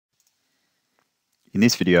In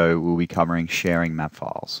this video, we'll be covering sharing map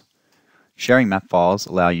files. Sharing map files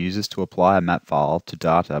allow users to apply a map file to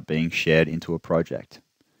data being shared into a project.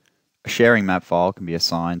 A sharing map file can be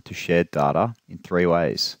assigned to shared data in three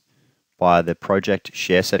ways: via the Project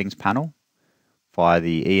Share Settings panel, via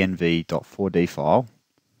the env.4d file,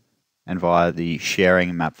 and via the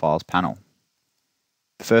Sharing Map Files panel.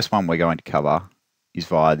 The first one we're going to cover is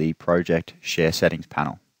via the Project Share Settings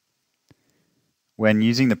panel. When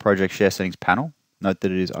using the Project Share Settings panel, note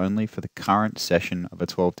that it is only for the current session of a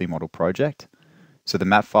 12D model project, so the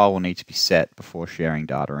map file will need to be set before sharing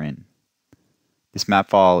data in. This map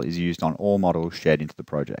file is used on all models shared into the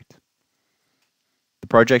project. The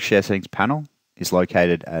Project Share Settings panel is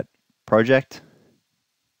located at Project,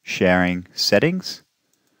 Sharing Settings,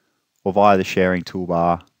 or via the sharing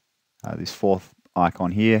toolbar, this fourth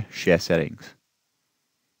icon here, Share Settings.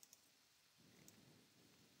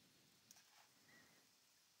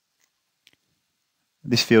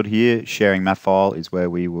 This field here, sharing map file, is where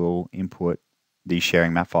we will input the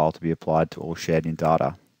sharing map file to be applied to all shared in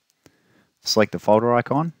data. Select the folder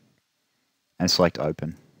icon and select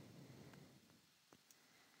open.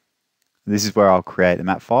 This is where I'll create the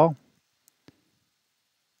map file.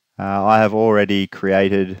 I have already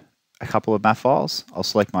created a couple of map files. I'll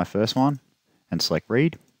select my first one and select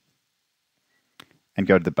read and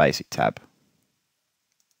go to the basic tab.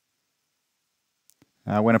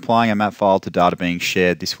 When applying a map file to data being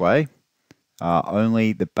shared this way,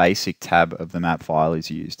 only the basic tab of the map file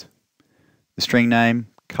is used. The string name,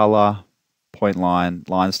 color, point line,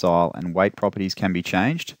 line style, and weight properties can be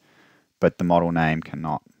changed, but the model name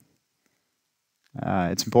cannot.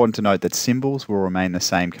 It's important to note that symbols will remain the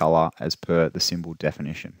same color as per the symbol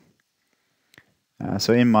definition.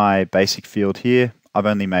 So in my basic field here, I've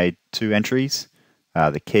only made two entries,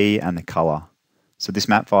 the key and the color. So this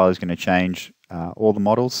map file is going to change all the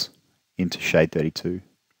models into shade 32.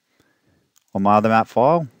 On my other map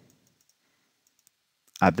file,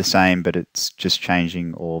 I have the same, but it's just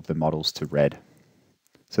changing all of the models to red.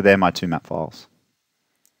 So they're my two map files.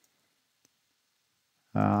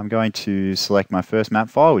 I'm going to select my first map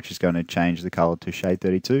file, which is going to change the color to shade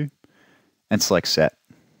 32, and select set.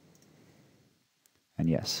 And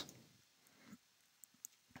yes.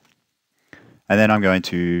 And then I'm going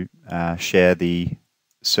to share the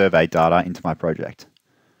survey data into my project.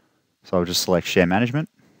 So I'll just select Share Management,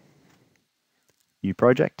 New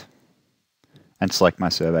Project, and select my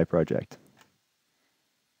survey project.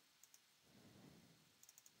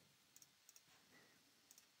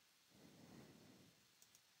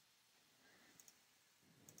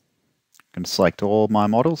 I'm going to select all my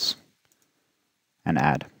models and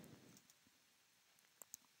add.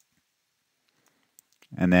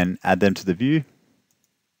 And then add them to the view.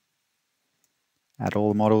 Add all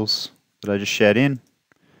the models that I just shared in,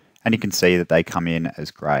 and you can see that they come in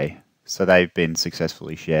as grey. So they've been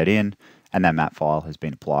successfully shared in, and that map file has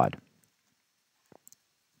been applied.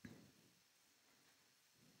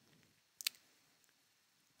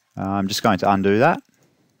 I'm just going to undo that,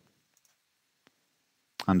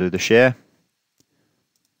 undo the share,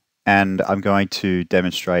 and I'm going to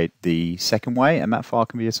demonstrate the second way a map file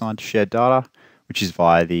can be assigned to shared data, which is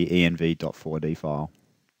via the env.4d file.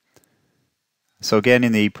 So again,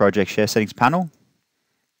 in the Project Share Settings panel,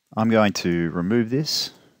 I'm going to remove this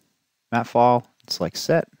map file, select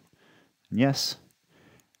set, and yes.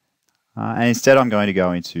 And instead I'm going to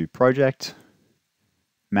go into Project,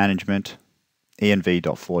 Management,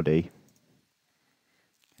 env.4d,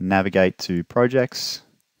 and navigate to Projects,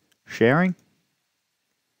 Sharing,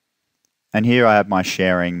 and here I have my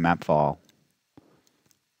sharing map file.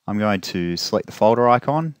 I'm going to select the folder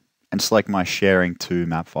icon and select my sharing to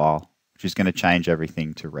map file, which is going to change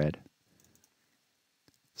everything to red.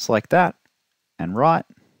 Select that and write,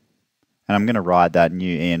 and I'm going to write that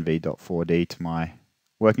new env.4d to my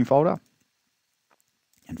working folder,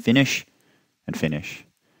 and finish, and finish.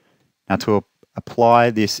 Now to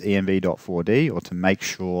apply this env.4d, or to make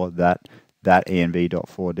sure that that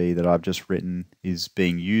env.4d that I've just written is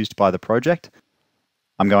being used by the project,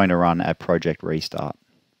 I'm going to run a project restart.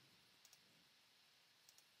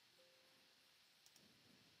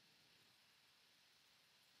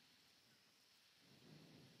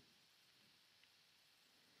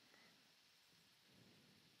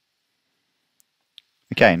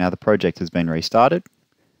 Okay, now the project has been restarted.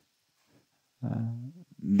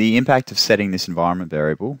 The impact of setting this environment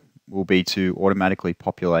variable will be to automatically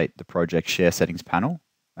populate the Project Share Settings panel,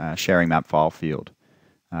 sharing map file field,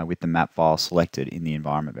 with the map file selected in the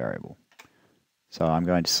environment variable. So I'm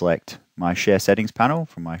going to select my Share Settings panel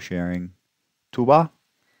from my sharing toolbar,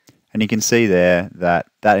 and you can see there that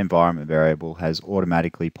that environment variable has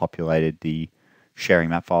automatically populated the sharing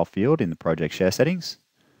map file field in the project share settings,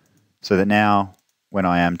 so that now when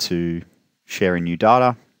I am to share new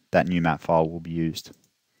data, that new map file will be used.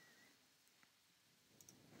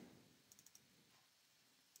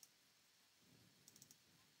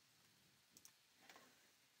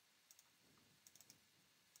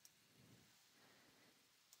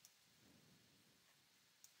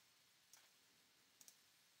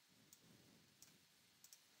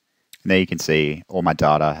 And there you can see all my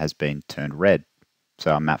data has been turned red,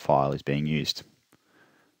 so our map file is being used.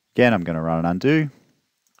 Again, I'm going to run an undo,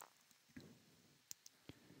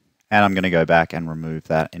 and I'm going to go back and remove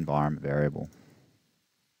that environment variable.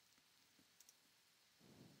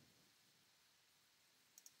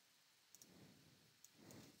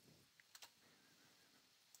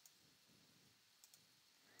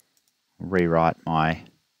 Rewrite my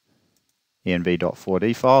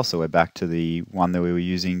env.4d file, so we're back to the one that we were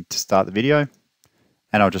using to start the video,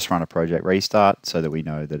 and I'll just run a project restart so that we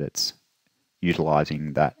know that it's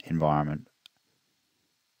utilizing that environment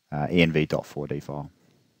env.4d file.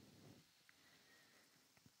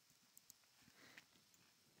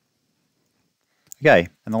 Okay,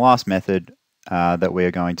 and the last method that we're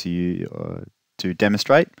going to use to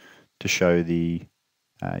demonstrate to show the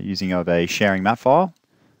using of a sharing map file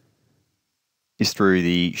is through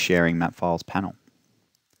the Sharing Map Files panel.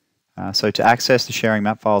 So to access the Sharing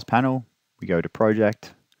Map Files panel, we go to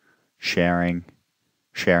Project, Sharing,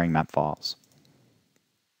 Sharing Map Files.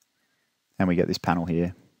 And we get this panel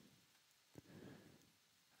here.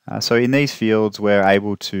 So in these fields, we're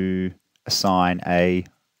able to assign a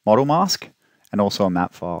model mask and also a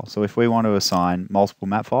map file. So if we want to assign multiple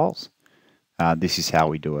map files, this is how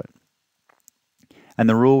we do it. And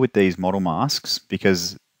the rule with these model masks,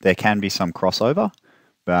 because there can be some crossover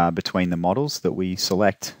between the models that we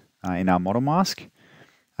select in our model mask.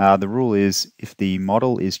 The rule is if the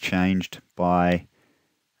model is changed by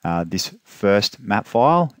this first map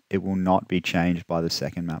file, it will not be changed by the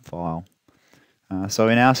second map file. So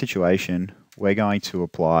in our situation, we're going to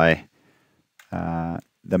apply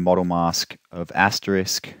the model mask of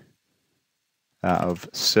asterisk, of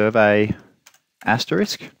survey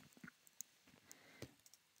asterisk,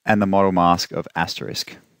 and the model mask of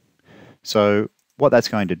asterisk. So what that's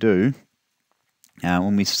going to do,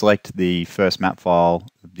 when we select the first map file,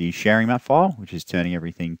 the sharing map file, which is turning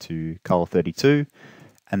everything to color 32,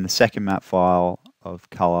 and the second map file of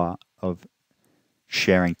color of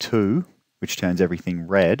sharing 2, which turns everything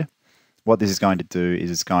red, what this is going to do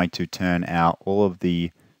is it's going to turn out all of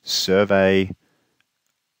the survey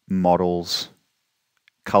models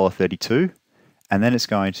color 32, and then it's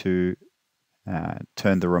going to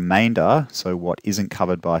turn the remainder, so what isn't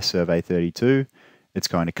covered by survey 32, it's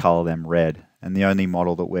going to color them red. And the only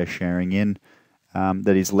model that we're sharing in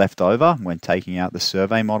that is left over when taking out the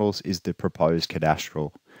survey models is the proposed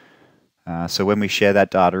cadastral. So when we share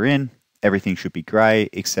that data in, everything should be grey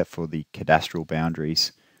except for the cadastral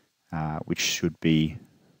boundaries, which should be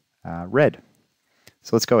red.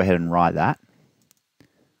 So let's go ahead and write that.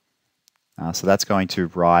 So that's going to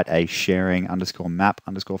write a sharing underscore map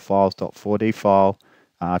underscore files.4d file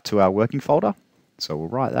to our working folder. So we'll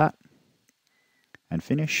write that and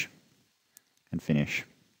finish and finish.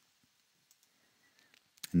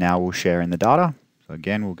 Now we'll share in the data. So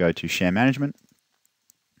again, we'll go to Share Management,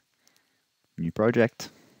 New Project,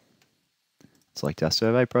 select our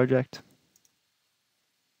survey project.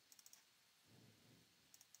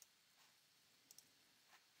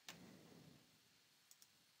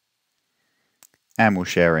 And we'll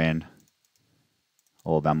share in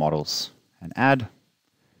all of our models and add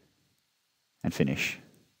and finish.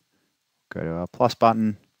 Go to our plus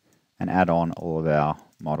button and add on all of our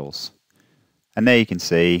models. And there you can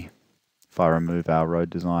see, if I remove our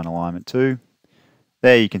road design alignment 2,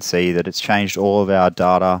 there you can see that it's changed all of our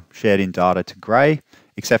data, shared in data to grey,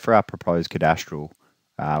 except for our proposed cadastral,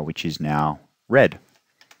 which is now red.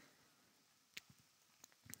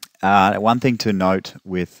 One thing to note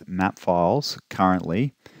with map files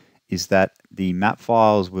currently is that the map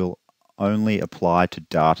files will only apply to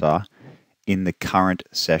data in the current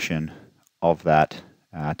session of that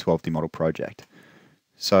 12D model project.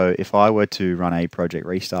 So if I were to run a project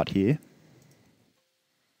restart here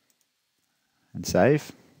and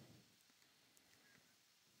save,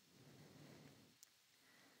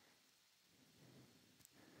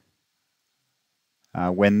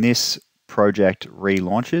 when this project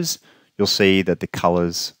relaunches, you'll see that the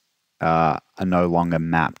colors are no longer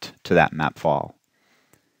mapped to that map file.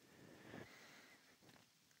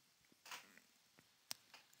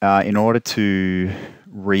 In order to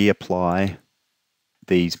reapply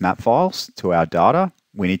these map files to our data,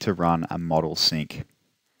 we need to run a model sync.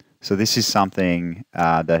 So this is something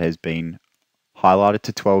that has been highlighted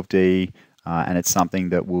to 12D, and it's something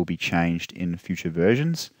that will be changed in future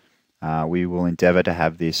versions. We will endeavor to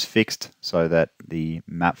have this fixed so that the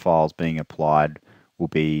map files being applied will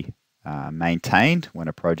be maintained when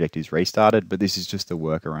a project is restarted, but this is just a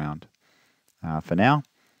workaround for now.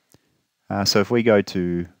 So if we go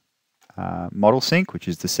to Model Sync, which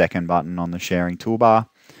is the second button on the sharing toolbar,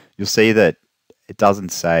 you'll see that it doesn't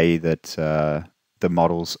say that the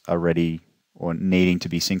models are ready or needing to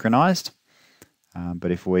be synchronized.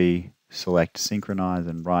 But if we select Synchronize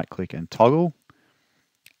and right-click and toggle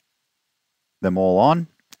them all on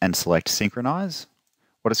and select Synchronize,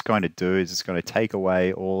 what it's going to do is it's going to take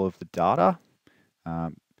away all of the data,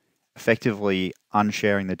 effectively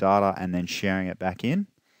unsharing the data and then sharing it back in,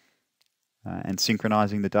 and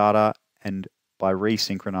synchronizing the data. And by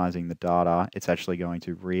resynchronizing the data, it's actually going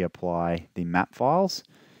to reapply the map files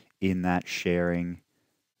in that sharing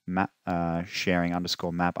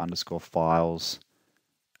underscore map underscore files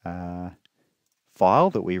file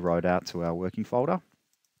that we wrote out to our working folder,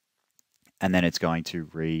 and then it's going to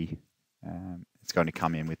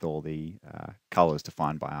come in with all the colors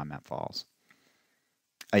defined by our map files.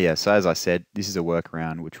 Yeah, so as I said, this is a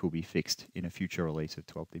workaround which will be fixed in a future release of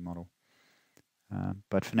 12D model.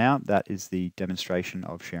 But for now, that is the demonstration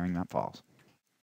of sharing map files.